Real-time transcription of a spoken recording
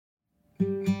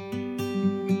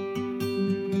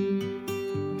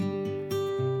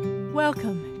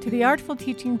Welcome to the Artful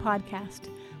Teaching Podcast,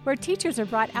 where teachers are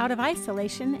brought out of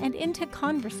isolation and into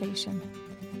conversation.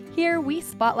 Here, we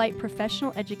spotlight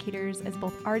professional educators as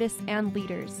both artists and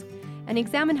leaders, and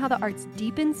examine how the arts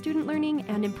deepen student learning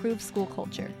and improve school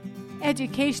culture.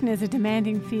 Education is a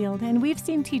demanding field, and we've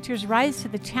seen teachers rise to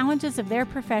the challenges of their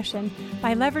profession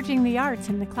by leveraging the arts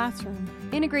in the classroom.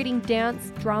 Integrating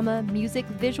dance, drama, music,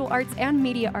 visual arts, and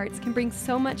media arts can bring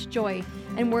so much joy,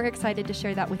 and we're excited to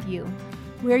share that with you.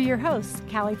 We're your hosts,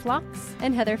 Callie Phlox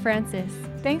and Heather Francis.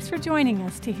 Thanks for joining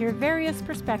us to hear various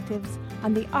perspectives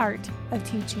on the art of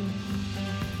teaching.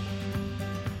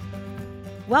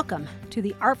 Welcome to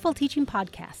the Artful Teaching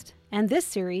Podcast, and this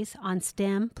series on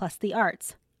STEM plus the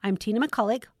arts. I'm Tina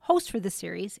McCulloch, host for this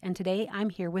series, and today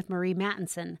I'm here with Marie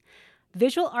Mattinson,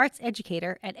 visual arts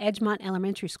educator at Edgemont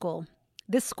Elementary School.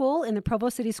 This school in the Provo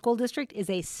City School District is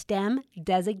a STEM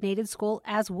designated school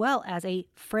as well as a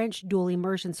French dual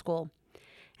immersion school.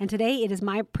 And today it is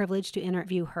my privilege to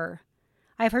interview her.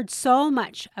 I've heard so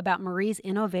much about Marie's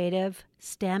innovative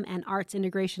STEM and arts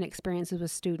integration experiences with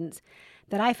students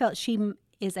that I felt she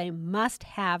is a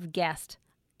must-have guest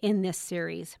in this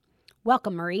series.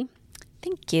 Welcome, Marie.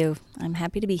 Thank you. I'm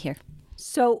happy to be here.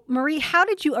 So, Marie, how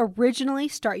did you originally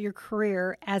start your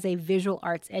career as a visual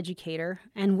arts educator?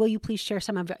 And will you please share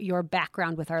some of your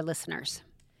background with our listeners?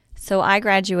 So I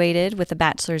graduated with a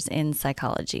bachelor's in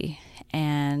psychology,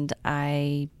 and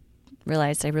I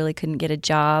realized I really couldn't get a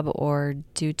job or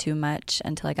do too much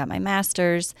until I got my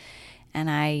master's, and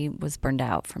I was burned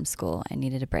out from school. I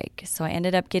needed a break. So I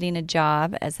ended up getting a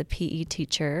job as a PE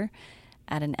teacher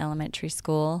at an elementary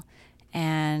school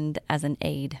and as an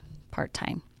aide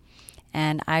part-time.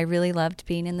 And I really loved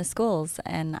being in the schools,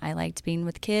 and I liked being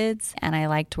with kids, and I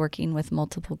liked working with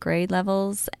multiple grade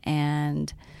levels,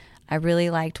 and I really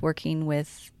liked working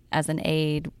with as an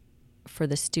aide for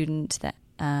the student that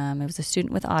it was a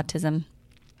student with autism,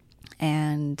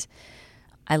 and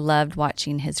I loved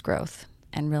watching his growth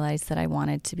and realized that I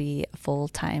wanted to be a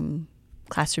full-time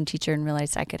classroom teacher and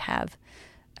realized I could have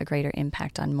a greater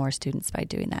impact on more students by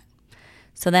doing that.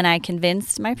 So then I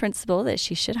convinced my principal that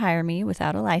she should hire me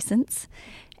without a license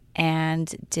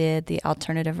and did the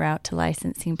alternative route to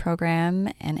licensing program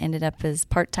and ended up as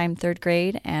part-time third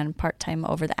grade and part-time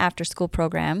over the after-school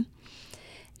program.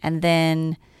 And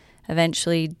then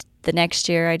eventually the next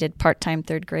year I did part-time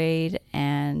third grade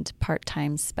and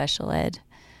part-time special ed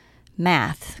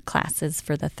math classes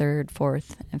for the third,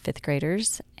 fourth, and fifth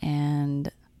graders and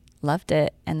loved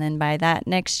it. And then by that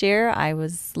next year I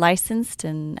was licensed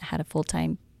and had a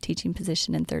full-time teaching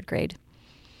position in third grade.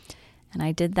 And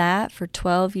I did that for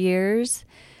 12 years,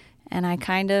 and I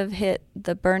kind of hit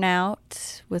the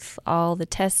burnout with all the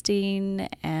testing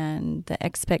and the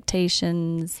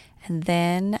expectations. And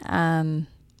then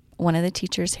one of the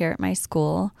teachers here at my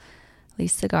school,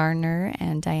 Lisa Gardner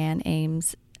and Diane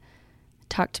Ames,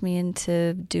 talked me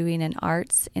into doing an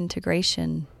arts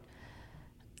integration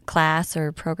class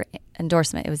or program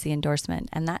endorsement. It was the endorsement,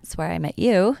 and that's where I met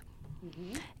you.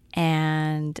 Mm-hmm.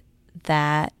 And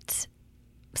that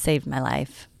saved my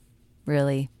life,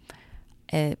 really.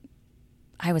 I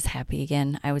was happy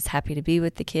again. I was happy to be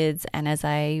with the kids, and as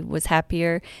I was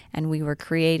happier and we were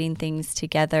creating things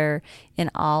together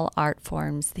in all art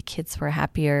forms, the kids were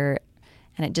happier,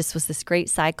 and it just was this great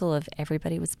cycle of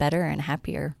everybody was better and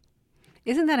happier.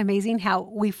 Isn't that amazing how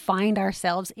we find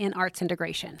ourselves in arts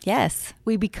integration? Yes.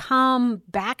 We become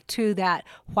back to that,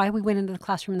 why we went into the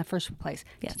classroom in the first place,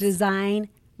 yes. To design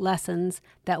lessons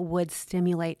that would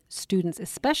stimulate students,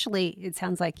 especially, it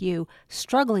sounds like you,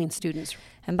 struggling students.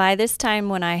 And by this time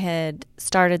when I had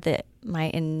started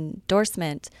my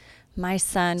endorsement, my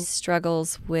son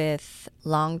struggles with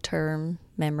long-term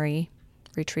memory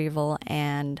retrieval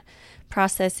and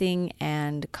processing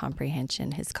and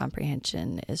comprehension. His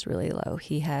comprehension is really low.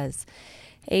 He has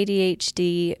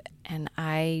ADHD, and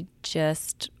I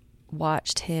just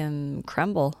watched him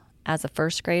crumble as a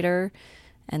first grader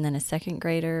and then a second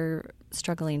grader,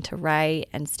 struggling to write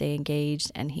and stay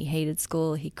engaged, and he hated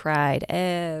school. He cried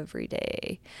every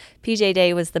day. PJ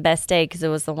Day was the best day because it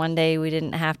was the one day we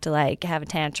didn't have to have a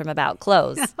tantrum about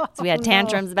clothes. So we had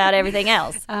tantrums about everything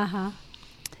else. Uh-huh.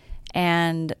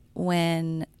 And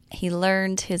when he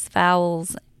learned his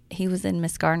vowels, he was in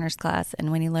Miss Garner's class,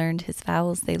 and when he learned his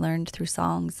vowels, they learned through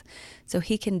songs. So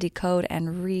he can decode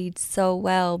and read so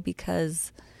well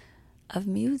because of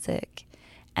music.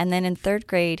 And then in third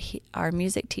grade, our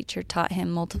music teacher taught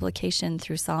him multiplication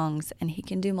through songs, and he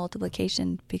can do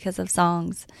multiplication because of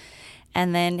songs.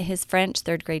 And then his French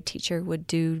third grade teacher would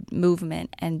do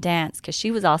movement and dance because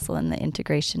she was also in the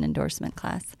integration endorsement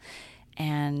class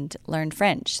and learned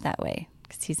French that way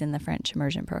because he's in the French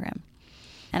immersion program.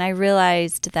 And I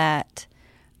realized that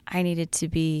I needed to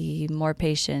be more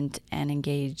patient and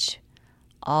engage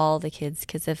all the kids,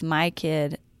 because if my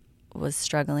kid was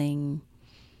struggling,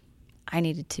 I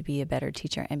needed to be a better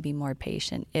teacher and be more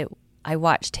patient. I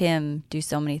watched him do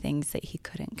so many things that he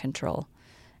couldn't control.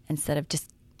 Instead of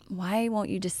just, why won't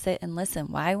you just sit and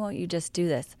listen? Why won't you just do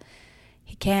this?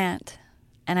 He can't.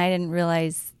 And I didn't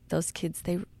realize those kids,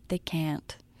 they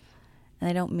can't. And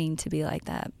they don't mean to be like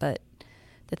that. But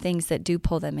the things that do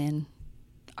pull them in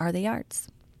are the arts.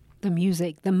 The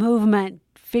music, the movement,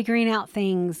 figuring out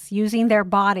things, using their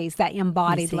bodies, that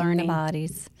embodied learning. The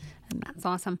bodies. That's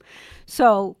awesome.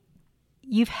 So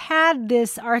you've had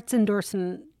this arts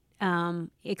endorsement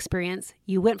experience.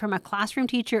 You went from a classroom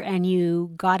teacher and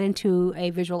you got into a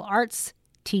visual arts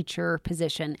teacher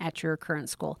position at your current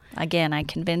school. Again, I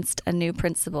convinced a new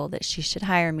principal that she should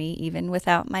hire me even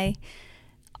without my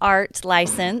art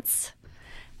license.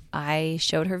 I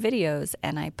showed her videos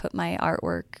and I put my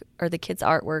artwork, or the kids'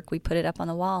 artwork, we put it up on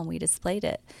the wall and we displayed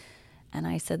it. And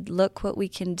I said, look what we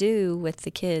can do with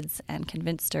the kids, and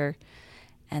convinced her.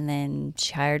 And then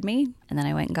she hired me, and then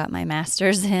I went and got my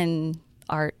master's in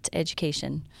art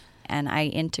education. And I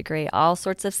integrate all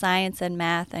sorts of science and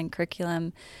math and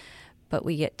curriculum, but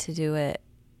we get to do it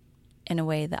in a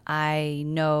way that I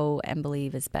know and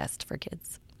believe is best for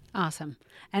kids. Awesome.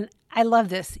 And I love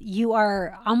this. You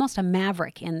are almost a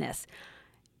maverick in this.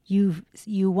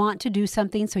 You want to do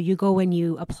something, so you go and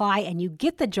you apply and you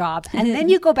get the job, and then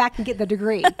you go back and get the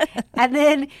degree. And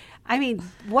then, I mean,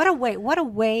 what a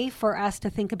way for us to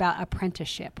think about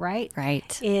apprenticeship, right?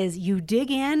 Right. Is you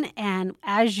dig in, and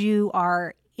as you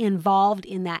are involved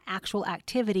in that actual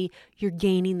activity, you're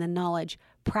gaining the knowledge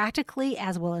practically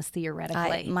as well as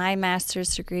theoretically. My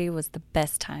master's degree was the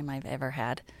best time I've ever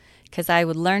had, because I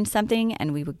would learn something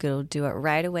and we would go do it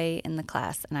right away in the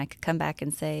class. And I could come back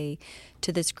and say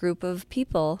to this group of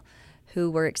people who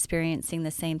were experiencing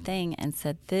the same thing and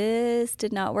said, this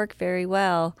did not work very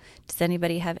well. Does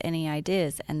anybody have any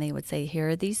ideas? And they would say, here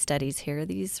are these studies, here are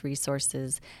these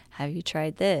resources. Have you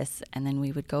tried this? And then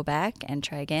we would go back and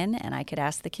try again. And I could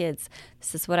ask the kids,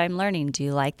 this is what I'm learning. Do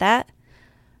you like that?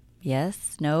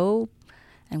 Yes, no.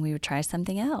 And we would try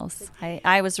something else.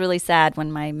 I was really sad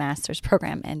when my master's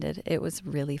program ended. It was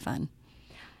really fun.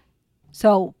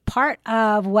 So part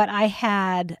of what I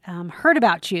had heard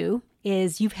about you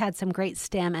is you've had some great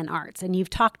STEM and arts. And you've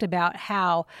talked about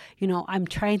how, I'm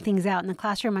trying things out in the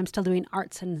classroom. I'm still doing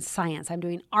arts and science. I'm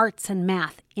doing arts and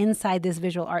math inside this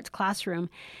visual arts classroom.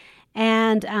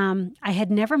 And I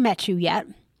had never met you yet.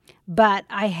 But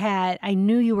I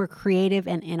knew you were creative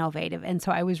and innovative. And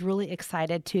so I was really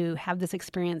excited to have this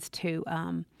experience to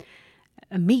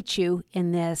meet you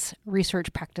in this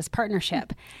research practice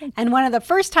partnership. And one of the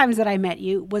first times that I met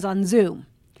you was on Zoom.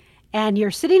 And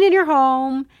you're sitting in your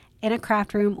home in a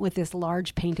craft room with this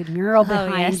large painted mural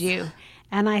behind you.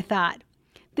 And I thought,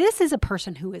 this is a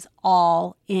person who is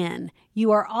all in.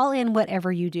 You are all in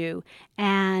whatever you do,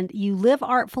 and you live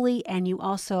artfully, and you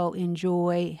also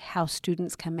enjoy how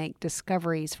students can make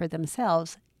discoveries for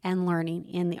themselves and learning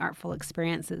in the artful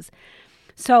experiences.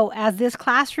 So as this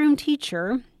classroom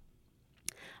teacher,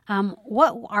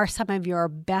 what are some of your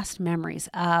best memories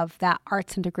of that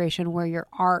arts integration where your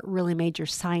art really made your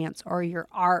science or your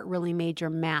art really made your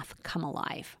math come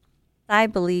alive? I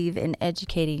believe in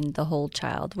educating the whole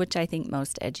child, which I think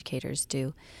most educators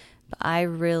do. But I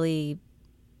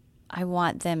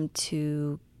want them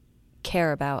to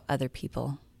care about other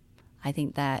people. I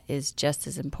think that is just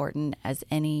as important as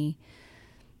any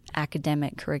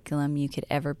academic curriculum you could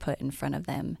ever put in front of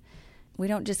them. We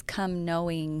don't just come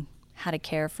knowing how to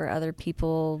care for other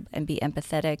people and be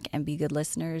empathetic and be good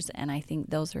listeners, and I think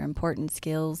those are important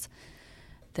skills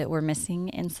that we're missing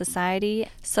in society.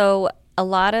 So a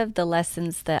lot of the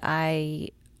lessons that I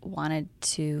wanted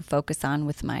to focus on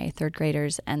with my third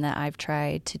graders and that I've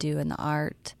tried to do in the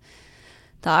art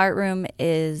room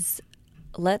is,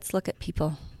 let's look at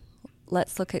people.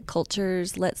 Let's look at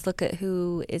cultures. Let's look at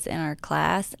who is in our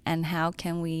class and how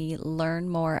can we learn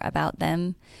more about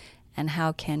them and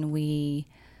how can we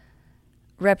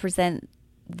represent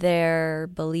their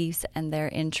beliefs and their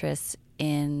interests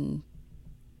in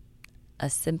a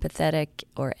sympathetic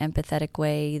or empathetic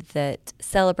way that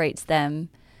celebrates them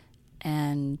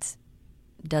and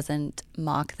doesn't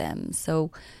mock them. So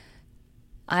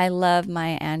I love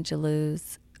Maya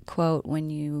Angelou's quote, when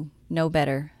you know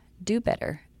better, do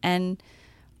better. And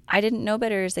I didn't know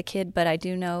better as a kid, but I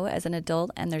do know as an adult,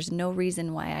 and there's no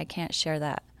reason why I can't share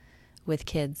that with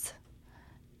kids.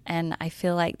 And I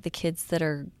feel like the kids that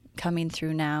are coming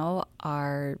through now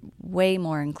are way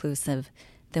more inclusive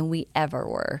than we ever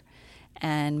were.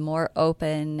 and more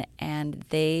open, and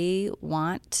they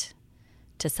want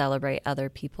to celebrate other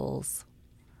people's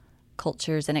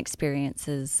cultures and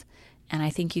experiences. And I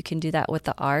think you can do that with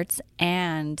the arts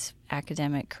and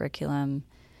academic curriculum.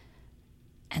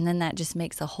 And then that just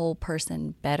makes a whole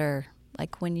person better.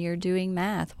 Like when you're doing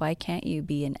math, why can't you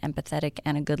be an empathetic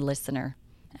and a good listener?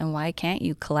 And why can't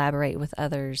you collaborate with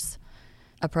others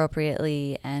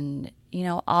appropriately, and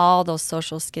all those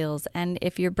social skills? And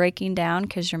if you're breaking down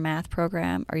because your math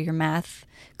program or your math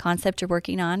concept you're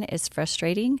working on is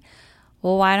frustrating,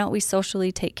 well, why don't we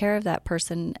socially take care of that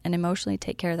person and emotionally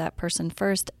take care of that person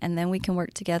first, and then we can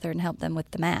work together and help them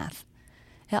with the math.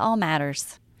 It all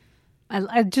matters.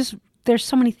 There's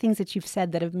so many things that you've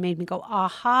said that have made me go,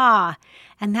 aha.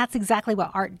 And that's exactly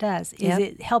what art does, is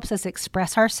it helps us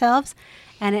express ourselves,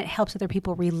 and it helps other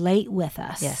people relate with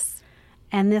us. Yes.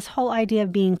 And this whole idea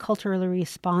of being culturally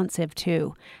responsive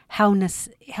to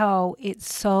how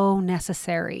it's so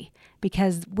necessary,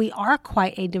 because we are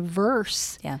quite a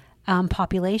diverse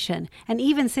population. And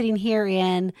even sitting here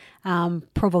in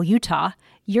Provo, Utah,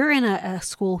 you're in a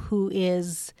school who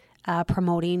is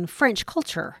promoting French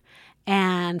culture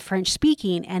and French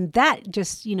speaking. And that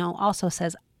just, also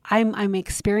says, I'm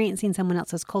experiencing someone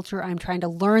else's culture. I'm trying to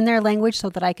learn their language so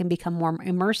that I can become more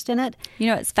immersed in it.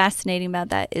 What's fascinating about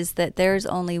that is that there's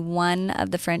only one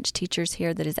of the French teachers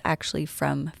here that is actually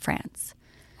from France.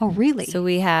 Oh, really? So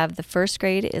we have the first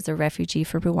grade is a refugee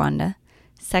from Rwanda.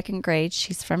 Second grade,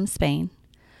 she's from Spain.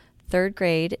 Third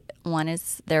grade,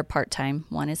 they're part-time.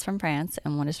 One is from France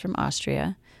and one is from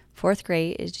Austria. Fourth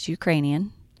grade is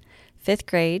Ukrainian. Fifth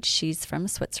grade, she's from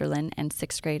Switzerland. And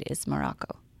sixth grade is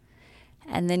Morocco.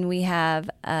 And then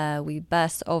we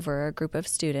bus over a group of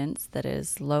students that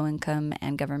is low income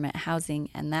and government housing,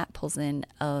 and that pulls in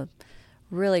a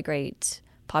really great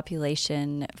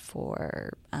population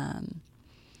for,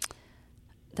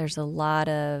 there's a lot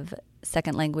of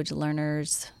second language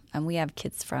learners. And we have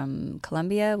kids from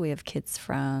Colombia, we have kids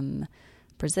from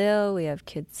Brazil, we have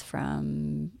kids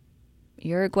from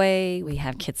Uruguay, we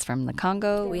have kids from the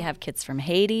Congo, we have kids from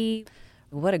Haiti.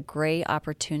 What a great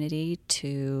opportunity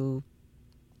to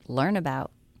learn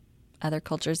about other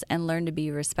cultures and learn to be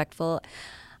respectful.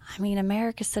 I mean,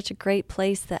 America is such a great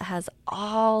place that has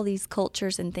all these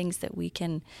cultures and things that we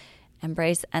can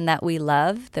embrace and that we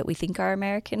love, that we think are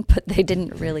American, but they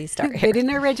didn't really start here. They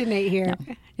didn't originate here.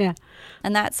 No. Yeah.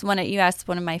 And that's you asked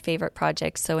one of my favorite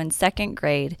projects. So in second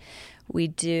grade, we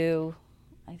do,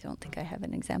 I don't think I have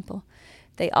an example.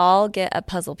 They all get a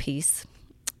puzzle piece.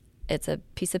 It's a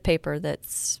piece of paper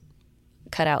that's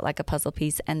cut out like a puzzle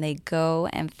piece, and they go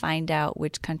and find out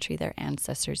which country their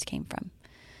ancestors came from.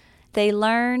 They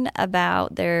learn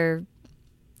about their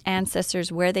ancestors,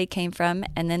 where they came from,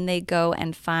 and then they go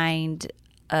and find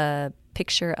a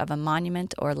picture of a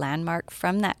monument or landmark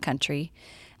from that country,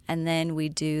 and then we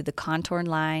do the contour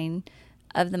line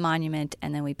of the monument,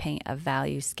 and then we paint a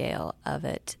value scale of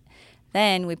it.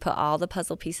 Then we put all the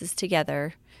puzzle pieces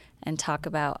together and talk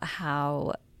about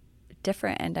how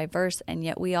different and diverse, and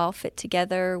yet we all fit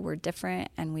together. We're different,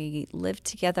 and we live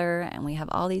together, and we have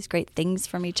all these great things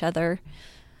from each other.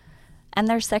 And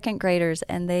they're second graders,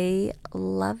 and they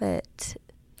love it.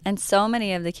 And so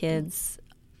many of the kids,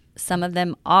 some of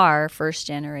them are first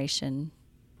generation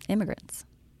immigrants.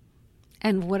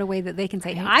 And what a way that they can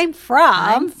say, Right.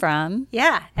 I'm from.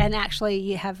 Yeah, and actually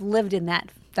you have lived in that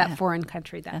foreign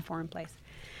country, that foreign place.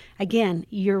 Again,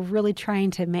 you're really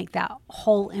trying to make that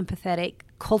whole empathetic,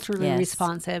 culturally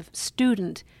responsive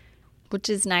student. Which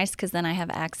is nice, because then I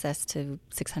have access to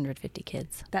 650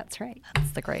 kids. That's right.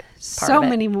 That's the great part So of it.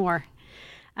 many more.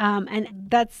 And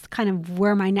that's kind of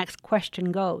where my next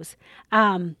question goes.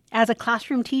 As a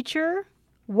classroom teacher,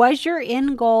 was your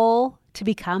end goal to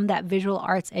become that visual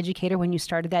arts educator when you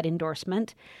started that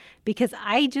endorsement? Because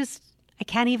I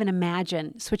can't even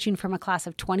imagine switching from a class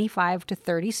of 25 to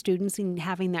 30 students and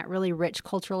having that really rich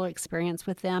cultural experience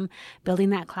with them,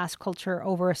 building that class culture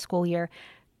over a school year,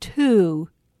 to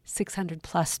 600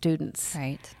 plus students.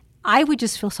 Right. I would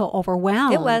just feel so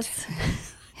overwhelmed.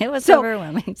 It was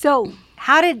overwhelming. So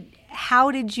how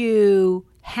did you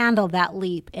handle that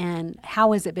leap, and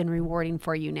how has it been rewarding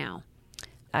for you now?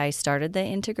 I started the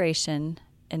integration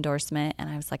endorsement, and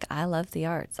I was like, I love the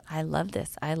arts. I love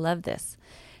this. I love this.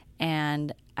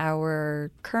 And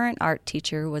our current art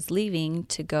teacher was leaving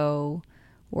to go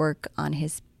work on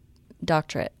his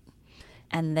doctorate.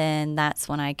 And then that's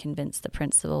when I convinced the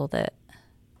principal that,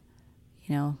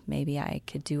 maybe I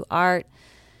could do art.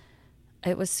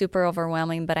 It was super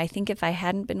overwhelming, but I think if I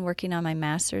hadn't been working on my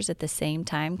master's at the same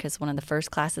time, because one of the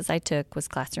first classes I took was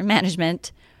classroom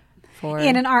management.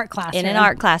 In an art classroom. In an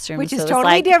art classroom. Which is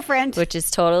totally different. Which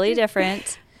is totally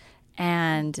different.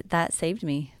 And that saved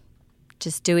me,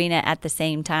 just doing it at the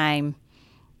same time.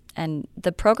 And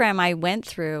the program I went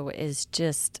through is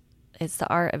it's the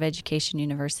Art of Education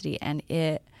University, and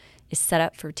it is set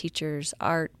up for teachers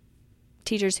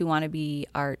who want to be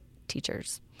art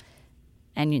teachers.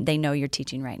 And they know you're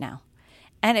teaching right now.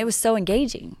 And it was so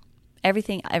engaging.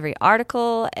 Every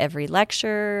article, every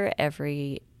lecture,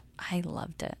 I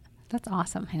loved it. That's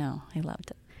awesome. I know, I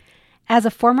loved it. As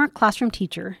a former classroom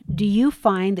teacher, do you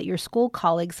find that your school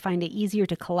colleagues find it easier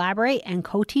to collaborate and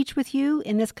co-teach with you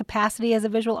in this capacity as a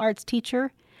visual arts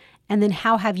teacher? And then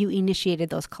how have you initiated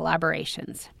those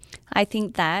collaborations? I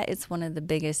think that is one of the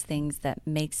biggest things that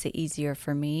makes it easier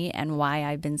for me, and why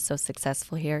I've been so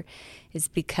successful here is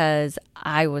because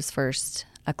I was first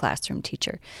a classroom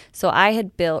teacher. So I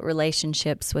had built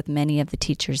relationships with many of the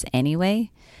teachers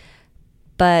anyway,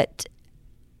 but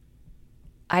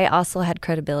I also had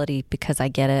credibility because I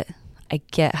get it. I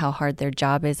get how hard their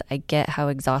job is. I get how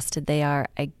exhausted they are.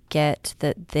 I get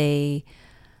that they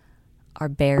are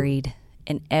buried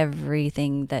in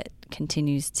everything that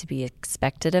continues to be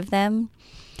expected of them.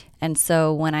 And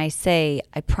so when I say,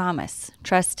 I promise,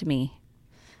 trust me,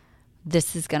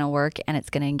 this is going to work and it's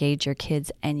going to engage your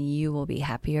kids and you will be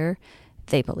happier,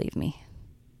 they believe me.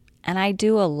 And I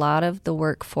do a lot of the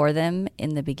work for them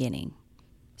in the beginning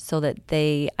so that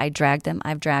I've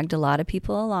dragged a lot of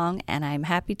people along, and I'm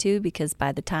happy to, because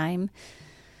by the time,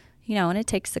 and it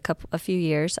takes a few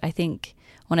years. I think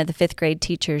one of the 5th grade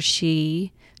teachers,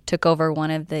 she took over one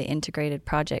of the integrated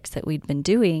projects that we'd been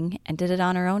doing and did it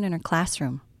on her own in her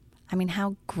classroom. I mean,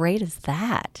 how great is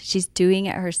that? She's doing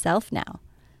it herself now.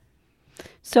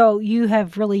 So you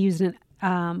have really used it.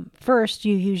 First,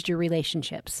 you used your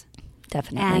relationships.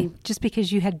 Definitely. And just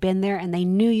because you had been there and they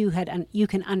knew you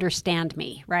can understand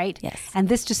me, right? Yes. And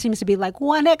this just seems to be like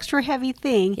one extra heavy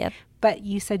thing. Yep. But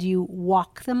you said you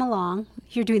walk them along.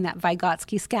 You're doing that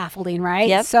Vygotsky scaffolding, right?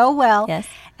 Yep. So well. Yes.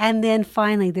 And then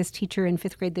finally, this teacher in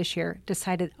 5th grade this year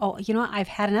decided, I've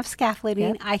had enough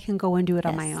scaffolding. Yep. I can go and do it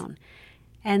on my own.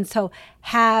 And so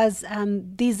has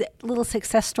these little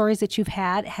success stories that you've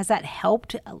had, has that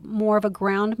helped more of a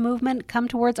ground movement come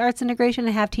towards arts integration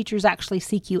and have teachers actually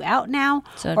seek you out now?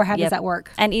 Or how does that work?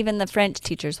 And even the French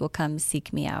teachers will come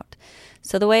seek me out.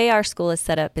 So the way our school is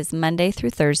set up is Monday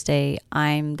through Thursday,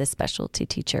 I'm the specialty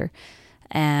teacher,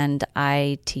 and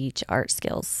I teach art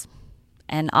skills.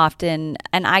 And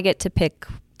I get to pick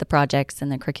the projects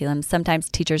and the curriculum. Sometimes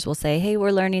teachers will say, hey, we're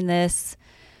learning this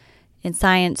in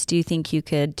science. Do you think you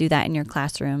could do that in your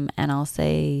classroom? And I'll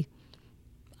say,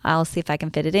 I'll see if I can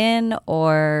fit it in,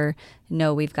 or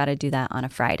no, we've got to do that on a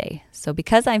Friday. So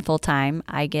because I'm full-time,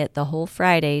 I get the whole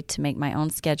Friday to make my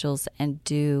own schedules and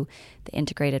do the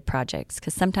integrated projects.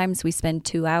 Because sometimes we spend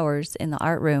 2 hours in the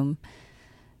art room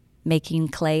making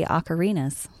clay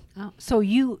ocarinas. Oh, so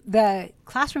the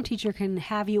classroom teacher can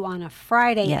have you on a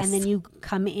Friday, Yes. and then you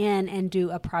come in and do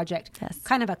a project, Yes.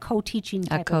 kind of a co-teaching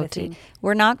type of a thing.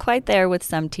 We're not quite there with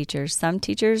some teachers. Some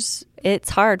teachers, it's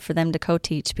hard for them to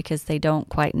co-teach because they don't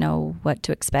quite know what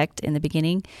to expect in the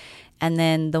beginning. And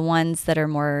then the ones that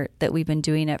we've been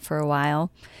doing it for a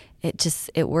while,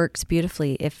 it works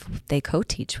beautifully if they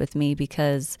co-teach with me,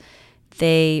 because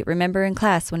they remember in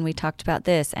class when we talked about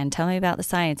this and tell me about the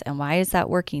science and why is that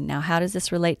working? Now, how does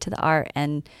this relate to the art?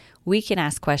 And we can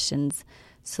ask questions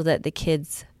so that the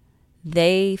kids,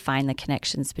 they find the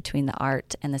connections between the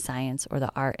art and the science, or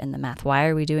the art and the math. Why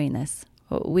are we doing this?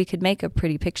 Well, we could make a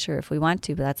pretty picture if we want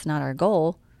to, but that's not our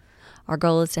goal. Our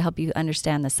goal is to help you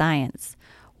understand the science.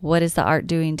 What is the art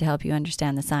doing to help you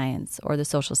understand the science, or the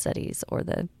social studies,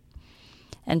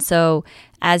 And so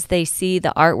as they see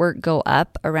the artwork go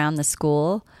up around the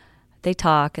school, they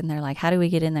talk and they're like, how do we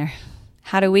get in there?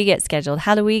 How do we get scheduled?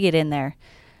 How do we get in there?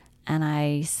 And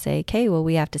I say, okay, well,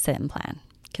 we have to sit and plan.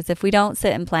 Because if we don't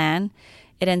sit and plan,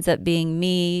 it ends up being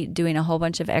me doing a whole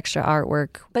bunch of extra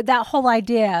artwork. But that whole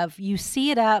idea of you see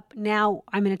it up, now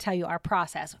I'm going to tell you our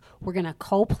process. We're going to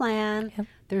co-plan. Yep.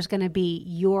 There's going to be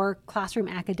your classroom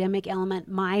academic element,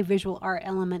 my visual art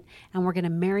element, and we're going to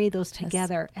marry those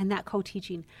together. Yes. And that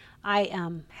co-teaching, I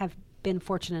have been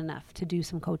fortunate enough to do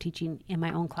some co-teaching in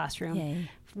my own classroom. Yay.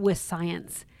 With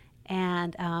science.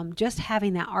 And just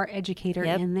having that art educator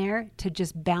Yep. in there to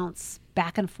just bounce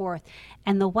back and forth.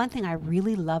 And the one thing I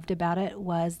really loved about it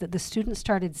was that the students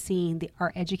started seeing the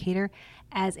art educator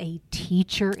as a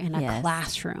teacher in a Yes.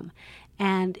 classroom.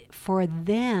 And for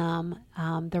them,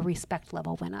 the respect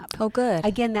level went up. Oh, good.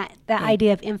 Again, that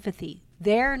idea of empathy.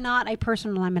 they're not a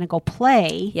person I'm going to go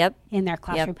play in their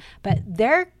classroom, but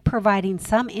they're providing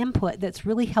some input that's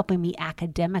really helping me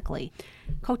academically.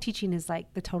 Co-teaching is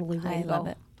like the totally way to go. I love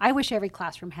it. I wish every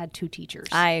classroom had 2 teachers.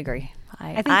 I agree.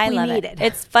 I think we need it.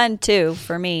 It's fun too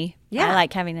for me. Yeah. I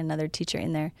like having another teacher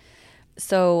in there.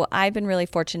 So I've been really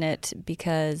fortunate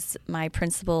because my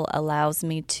principal allows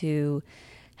me to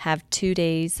have 2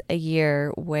 days a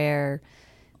year where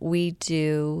we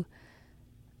do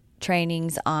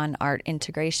trainings on art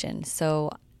integration.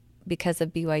 So because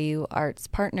of BYU Arts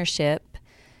Partnership,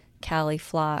 Callie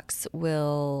Phlox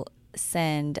will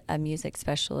send a music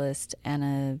specialist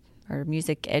and or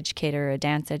music educator, a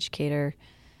dance educator,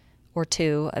 or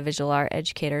 2, a visual art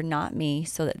educator, not me,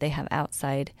 so that they have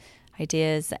outside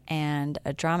ideas, and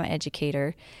a drama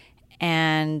educator.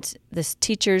 And the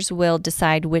teachers will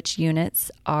decide which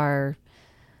units are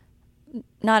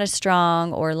not as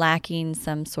strong or lacking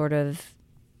some sort of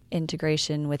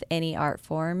integration with any art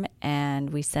form,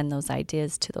 and we send those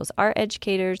ideas to those art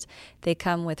educators. They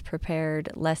come with prepared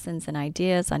lessons and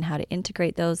ideas on how to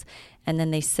integrate those, and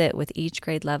then they sit with each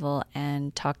grade level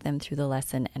and talk them through the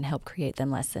lesson and help create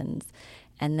them lessons.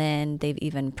 And then they've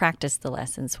even practiced the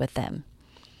lessons with them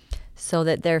so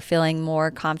that they're feeling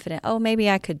more confident. Oh, maybe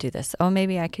I could do this. Oh,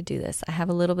 maybe I could do this. I have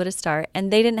a little bit of start.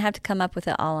 And they didn't have to come up with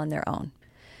it all on their own.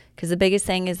 Because the biggest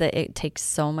thing is that it takes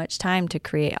so much time to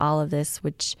create all of this,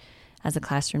 which as a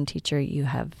classroom teacher, you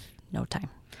have no time.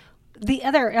 The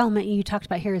other element you talked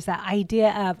about here is that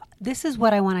idea of this is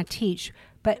what I want to teach,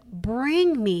 but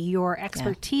bring me your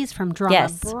expertise from drama.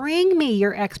 Yes. Bring me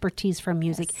your expertise from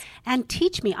music and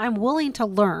teach me. I'm willing to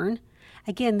learn.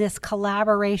 Again, this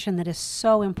collaboration that is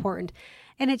so important.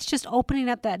 And it's just opening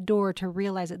up that door to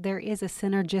realize that there is a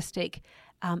synergistic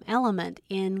element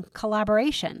in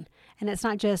collaboration. And it's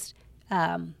not just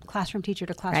classroom teacher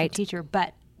to classroom teacher,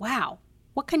 but wow,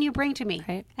 what can you bring to me?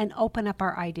 Right. And open up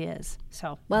our ideas.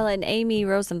 So well, and Amy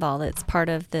Rosenthal, that's part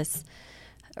of this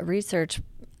research,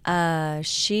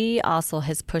 she also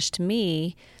has pushed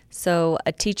me. So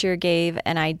a teacher gave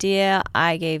an idea,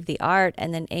 I gave the art,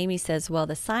 and then Amy says, well,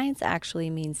 the science actually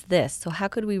means this. So how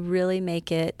could we really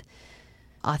make it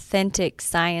authentic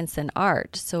science and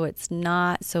art? So it's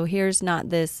not, so here's not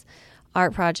this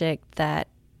art project that,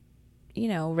 you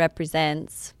know,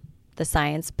 represents the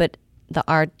science, but the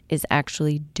art is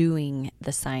actually doing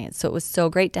the science. So it was so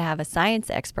great to have a science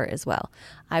expert as well.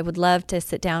 I would love to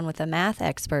sit down with a math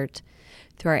expert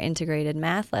through our integrated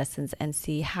math lessons and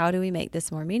see, how do we make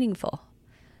this more meaningful?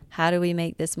 How do we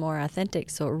make this more authentic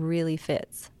so it really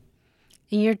fits?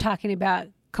 And you're talking about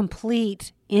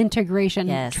complete integration,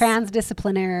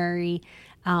 transdisciplinary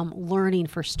learning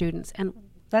for students. And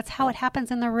that's how it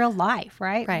happens in the real life,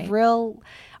 right? Right. Real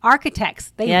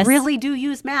architects, they really do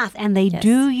use math, and they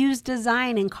do use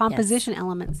design and composition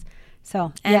elements.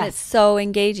 So, and it's so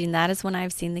engaging. That is when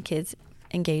I've seen the kids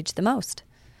engage the most.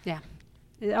 Yeah.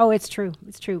 Oh, it's true.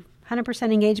 It's true.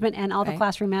 100% engagement, and all the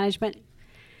classroom management,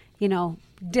 you know,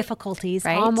 difficulties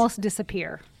almost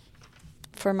disappear.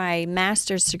 For my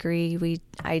master's degree,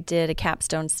 I did a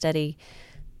capstone study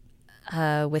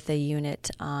with a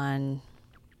unit on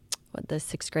the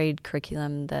 6th grade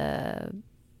curriculum, the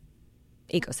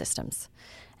ecosystems.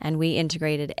 And we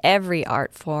integrated every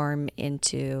art form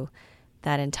into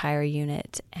that entire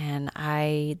unit. And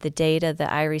the data that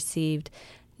I received,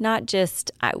 not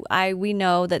just, we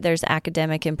know that there's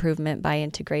academic improvement by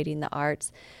integrating the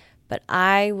arts, but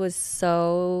I was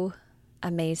so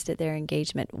amazed at their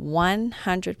engagement.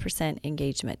 100%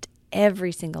 engagement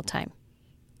every single time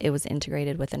it was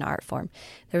integrated with an art form.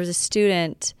 There was a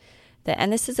student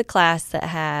and this is a class that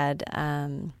had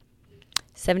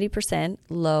 70%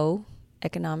 low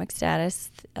economic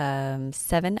status, 7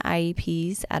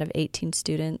 IEPs out of 18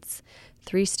 students,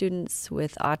 3 students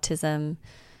with autism.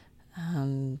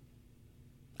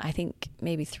 I think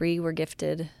maybe 3 were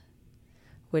gifted,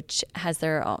 which has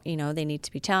their own, you know, they need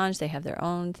to be challenged. They have their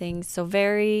own things. So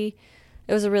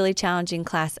it was a really challenging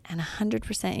class, and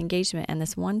 100% engagement. And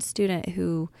this one student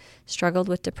who struggled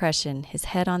with depression, his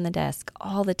head on the desk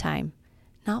all the time,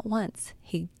 not once.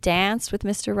 He danced with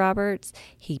Mr. Roberts.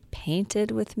 He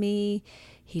painted with me.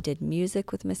 He did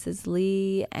music with Mrs.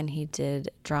 Lee, and he did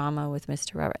drama with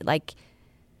Mr. Roberts. Like,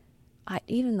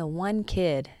 even the one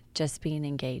kid just being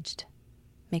engaged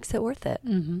makes it worth it.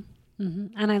 Mm-hmm. Mm-hmm.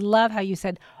 And I love how you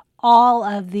said all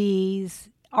of these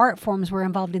art forms were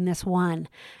involved in this one.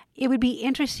 It would be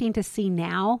interesting to see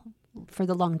now, for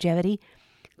the longevity,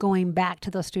 going back to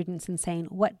those students and saying,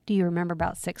 what do you remember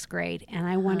about 6th grade? And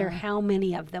I wonder how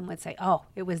many of them would say, oh,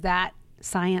 it was that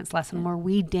science lesson where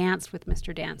we danced with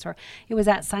Mr. Dance, or it was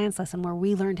that science lesson where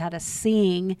we learned how to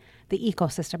sing the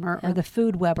ecosystem or the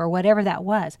food web or whatever that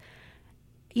was.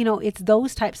 it's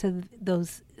those types of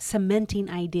those cementing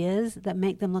ideas that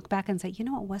make them look back and say, it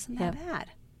wasn't that bad.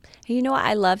 You know what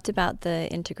I loved about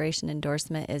the integration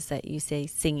endorsement is that you say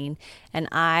singing, and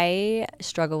I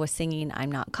struggle with singing.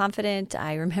 I'm not confident.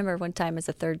 I remember one time as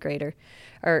a third grader,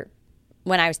 or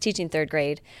when I was teaching third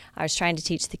grade, I was trying to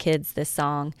teach the kids this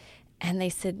song, and they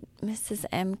said, Mrs.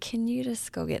 M, can you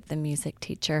just go get the music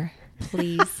teacher,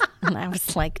 please? And I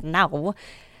was like, no,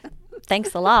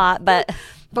 thanks a lot, but...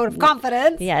 Vote of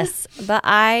confidence. Yes, but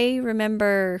I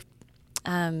remember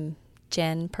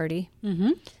Jen Purdy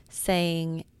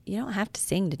saying, you don't have to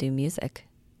sing to do music.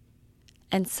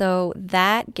 And so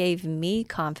that gave me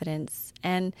confidence.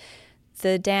 And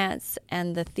the dance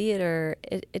and the theater,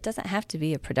 it doesn't have to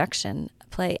be a production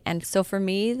play. And so for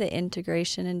me, the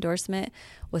integration endorsement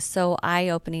was so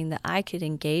eye-opening that I could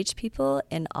engage people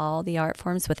in all the art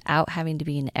forms without having to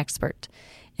be an expert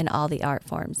in all the art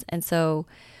forms. And so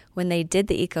when they did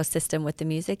the ecosystem with the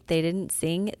music, they didn't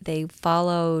sing. They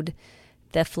followed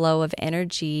the flow of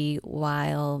energy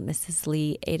while Mrs.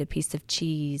 Lee ate a piece of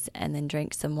cheese and then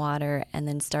drank some water and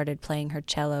then started playing her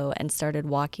cello and started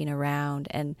walking around.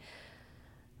 And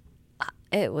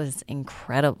it was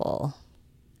incredible.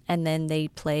 And then they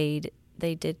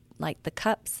did like the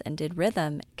cups and did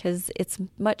rhythm, because it's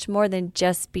much more than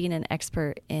just being an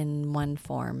expert in one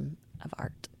form of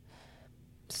art.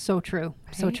 So true.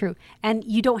 Right? So true. And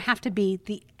you don't have to be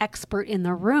the expert in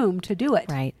the room to do it.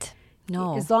 Right.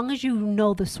 No. As long as you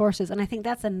know the sources. And I think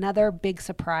that's another big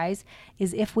surprise,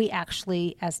 is if we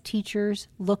actually, as teachers,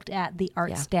 looked at the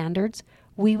art standards,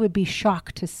 we would be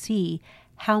shocked to see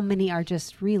how many are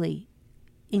just really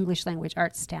English language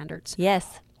arts standards.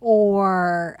 Yes.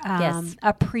 Or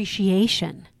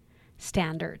appreciation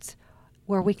standards,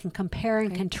 where we can compare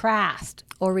and contrast.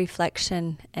 Or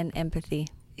reflection and empathy.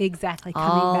 Exactly.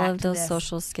 All Coming back of to those this.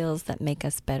 social skills that make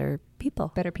us better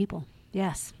people. Better people.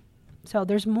 Yes. So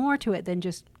there's more to it than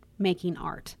just making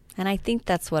art. And I think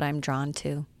that's what I'm drawn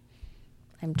to.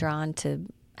 I'm drawn to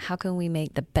how can we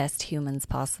make the best humans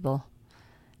possible?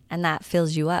 And that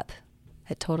fills you up.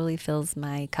 It totally fills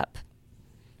my cup.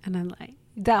 And I like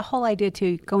that whole idea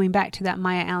too, going back to that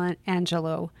Maya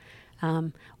Angelou,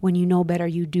 when you know better,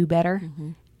 you do better.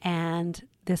 Mm-hmm. And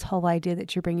this whole idea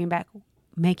that you're bringing back,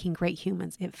 making great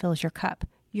humans, it fills your cup.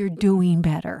 You're doing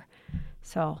better.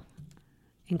 So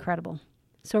incredible.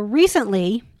 So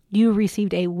recently, you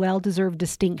received a well-deserved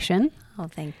distinction. Oh,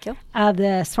 thank you. Of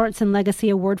the Sorensen Legacy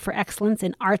Award for Excellence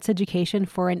in Arts Education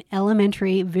for an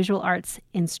elementary visual arts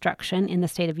instruction in the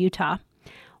state of Utah.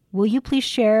 Will you please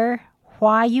share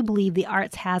why you believe the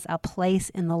arts has a place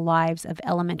in the lives of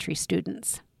elementary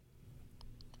students?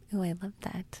 Oh, I love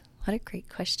that. What a great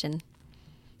question.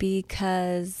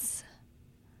 Because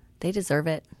they deserve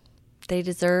it. They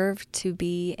deserve to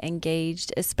be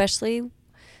engaged, especially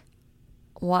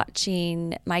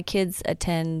watching my kids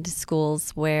attend schools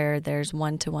where there's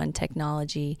one-to-one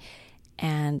technology,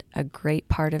 and a great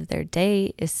part of their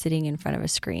day is sitting in front of a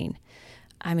screen.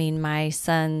 I mean, my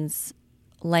son's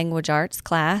language arts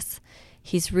class,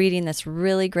 he's reading this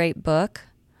really great book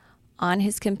on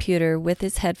his computer with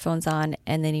his headphones on,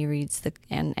 and then he reads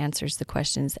and answers the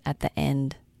questions at the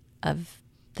end of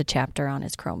the chapter on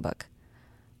his Chromebook.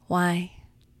 Why?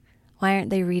 Why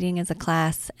aren't they reading as a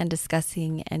class and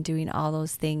discussing and doing all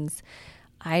those things?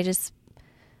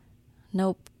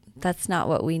 Nope, that's not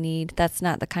what we need. That's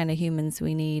not the kind of humans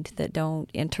we need that don't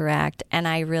interact. And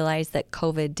I realized that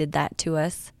COVID did that to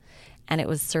us, and it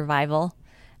was survival.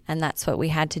 And that's what we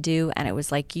had to do. And it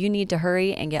was like, you need to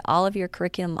hurry and get all of your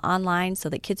curriculum online so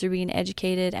that kids are being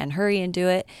educated, and hurry and do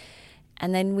it.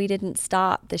 And then we didn't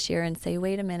stop this year and say,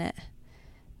 wait a minute,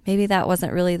 maybe that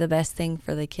wasn't really the best thing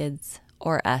for the kids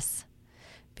or us.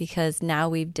 Because now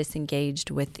we've disengaged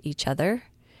with each other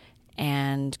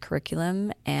and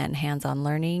curriculum and hands-on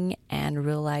learning and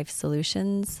real-life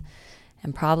solutions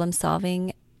and problem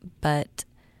solving. But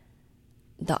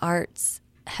the arts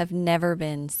have never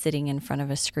been sitting in front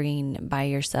of a screen by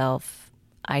yourself,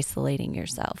 isolating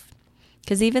yourself.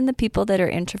 Because even the people that are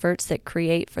introverts that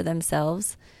create for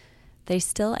themselves, they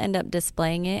still end up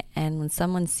displaying it. And when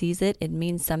someone sees it, it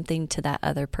means something to that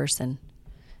other person.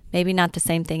 Maybe not the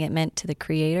same thing it meant to the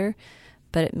creator,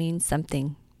 but it means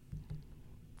something.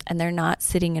 And they're not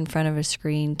sitting in front of a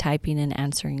screen typing and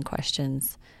answering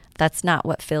questions. That's not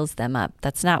what fills them up.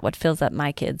 That's not what fills up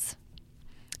my kids.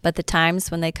 But the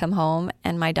times when they come home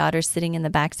and my daughter's sitting in the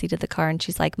backseat of the car and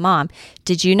she's like, Mom,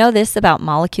 did you know this about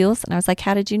molecules? And I was like,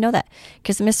 how did you know that?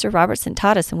 Because Mr. Robertson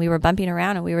taught us, and we were bumping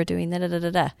around and we were doing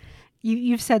da-da-da-da-da.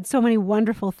 You've said so many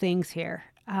wonderful things here.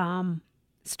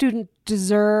 Students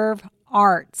deserve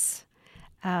arts.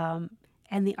 And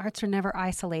And the arts are never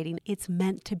isolating. It's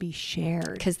meant to be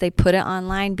shared. Because they put it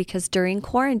online, because during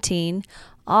quarantine,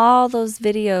 all those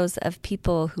videos of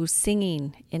people who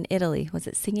singing in Italy, was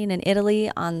it singing in Italy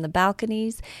on the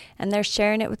balconies? And they're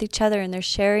sharing it with each other, and they're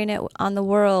sharing it on the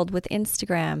world with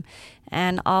Instagram.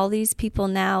 And all these people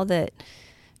now that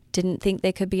didn't think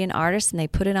they could be an artist, and they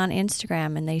put it on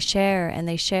Instagram, and they share and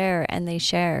they share and they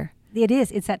share. It is.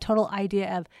 It's that total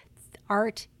idea of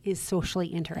art is socially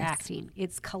interacting. Yes.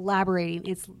 It's collaborating.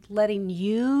 It's letting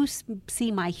you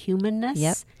see my humanness.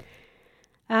 Yep.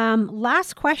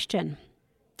 Last question.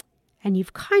 And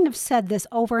you've kind of said this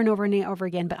over and over and over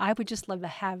again, but I would just love to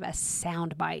have a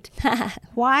sound bite.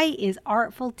 Why is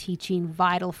artful teaching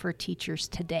vital for teachers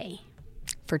today?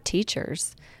 For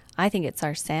teachers, I think it's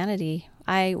our sanity.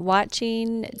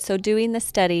 Doing the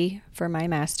study for my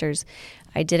master's,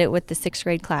 I did it with the 6th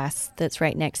grade class that's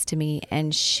right next to me.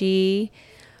 And she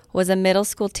was a middle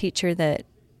school teacher that,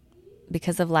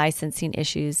 because of licensing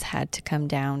issues, had to come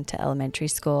down to elementary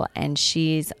school. And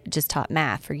she's just taught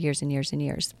math for years and years and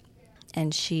years.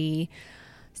 And she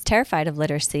was terrified of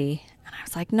literacy. And I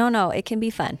was like, no, it can be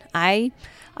fun. I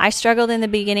struggled in the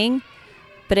beginning,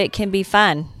 but it can be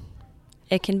fun.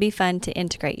 It can be fun to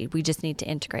integrate. We just need to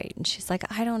integrate. And she's like,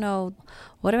 I don't know.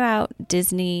 What about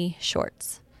Disney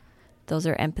shorts? Those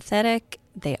are empathetic.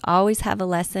 They always have a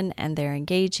lesson, and they're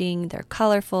engaging. They're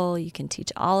colorful. You can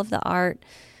teach all of the art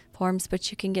forms,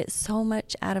 but you can get so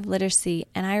much out of literacy.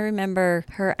 And I remember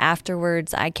her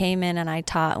afterwards. I came in and I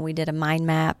taught, and we did a mind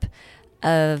map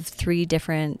of 3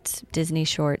 different Disney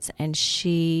shorts. And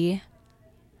she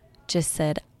just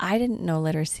said, I didn't know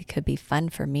literacy could be fun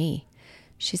for me.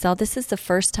 She said, this is the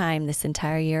first time this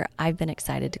entire year I've been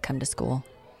excited to come to school,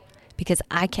 because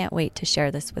I can't wait to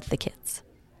share this with the kids.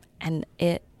 And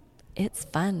it's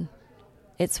fun.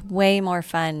 It's way more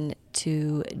fun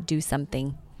to do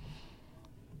something.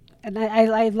 And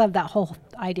I love that whole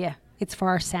idea. It's for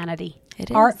our sanity. It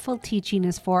is. Artful teaching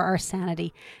is for our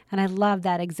sanity. And I love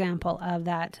that example of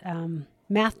that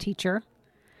math teacher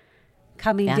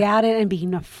coming down and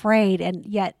being afraid, and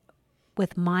yet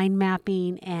with mind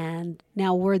mapping. And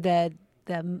now we're the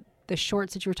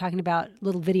shorts that you were talking about,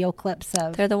 little video clips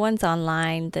of. They're the ones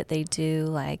online that they do,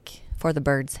 like For the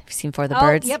Birds. Have you seen For the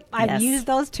Birds? Yep. I've used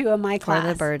those too in my class. For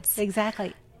the Birds.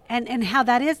 Exactly. And how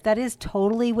that is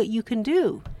totally what you can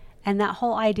do. And that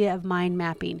whole idea of mind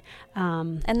mapping.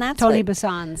 And that's Tony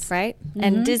Basson's. Right? Mm-hmm.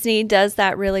 And Disney does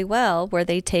that really well, where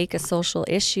they take a social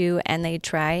issue and they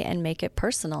try and make it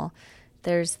personal.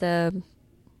 There's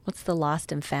what's the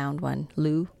Lost and Found one?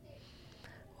 Lou?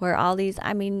 Where all these,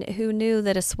 who knew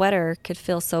that a sweater could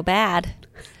feel so bad?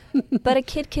 But a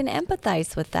kid can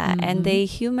empathize with that. Mm-hmm. And they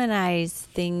humanize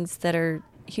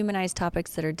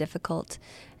topics that are difficult,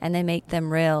 and they make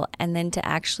them real. And then to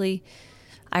actually,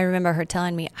 I remember her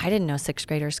telling me, I didn't know 6th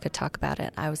graders could talk about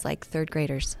it. I was like, 3rd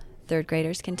graders. 3rd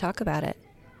graders can talk about it.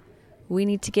 We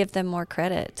need to give them more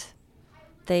credit.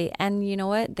 And you know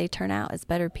what? They turn out as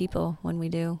better people when we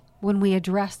do. When we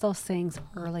address those things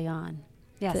early on.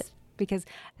 Yes.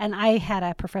 And I had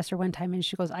a professor one time, and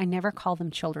she goes, I never call them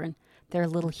children. They're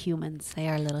little humans. They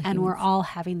are little humans. And we're all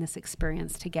having this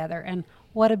experience together. And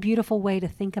what a beautiful way to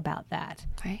think about that.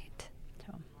 Right.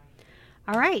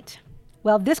 All right.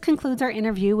 Well, this concludes our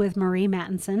interview with Marie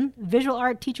Mattinson, visual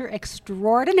art teacher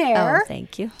extraordinaire. Oh,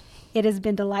 thank you. It has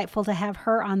been delightful to have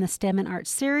her on the STEM and Art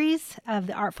series of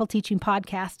the Artful Teaching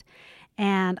podcast.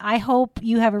 And I hope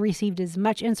you have received as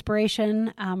much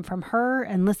inspiration from her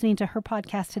and listening to her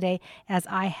podcast today as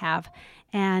I have.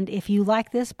 And if you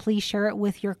like this, please share it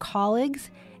with your colleagues.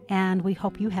 And we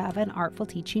hope you have an Artful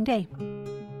Teaching Day.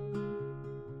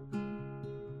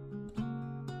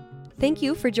 Thank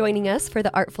you for joining us for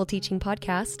the Artful Teaching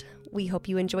podcast. We hope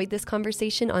you enjoyed this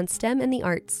conversation on STEM and the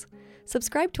arts.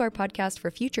 Subscribe to our podcast for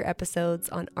future episodes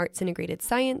on arts integrated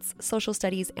science, social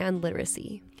studies, and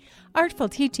literacy. Artful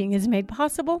Teaching is made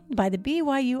possible by the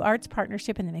BYU Arts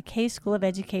Partnership and the McKay School of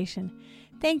Education.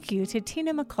 Thank you to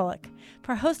Tina McCulloch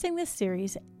for hosting this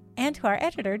series, and to our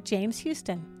editor, James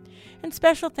Houston. And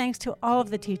special thanks to all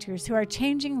of the teachers who are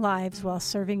changing lives while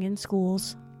serving in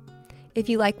schools. If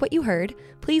you like what you heard,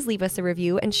 please leave us a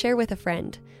review and share with a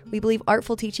friend. We believe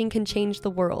artful teaching can change the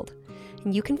world.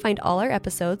 And you can find all our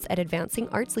episodes at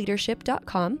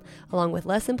advancingartsleadership.com, along with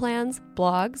lesson plans,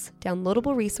 blogs,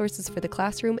 downloadable resources for the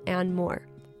classroom, and more.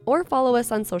 Or follow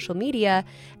us on social media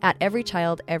at Every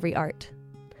Child, Every Art.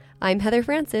 I'm Heather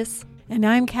Francis. And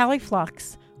I'm Callie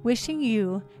Phlox, wishing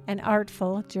you an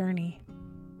artful journey.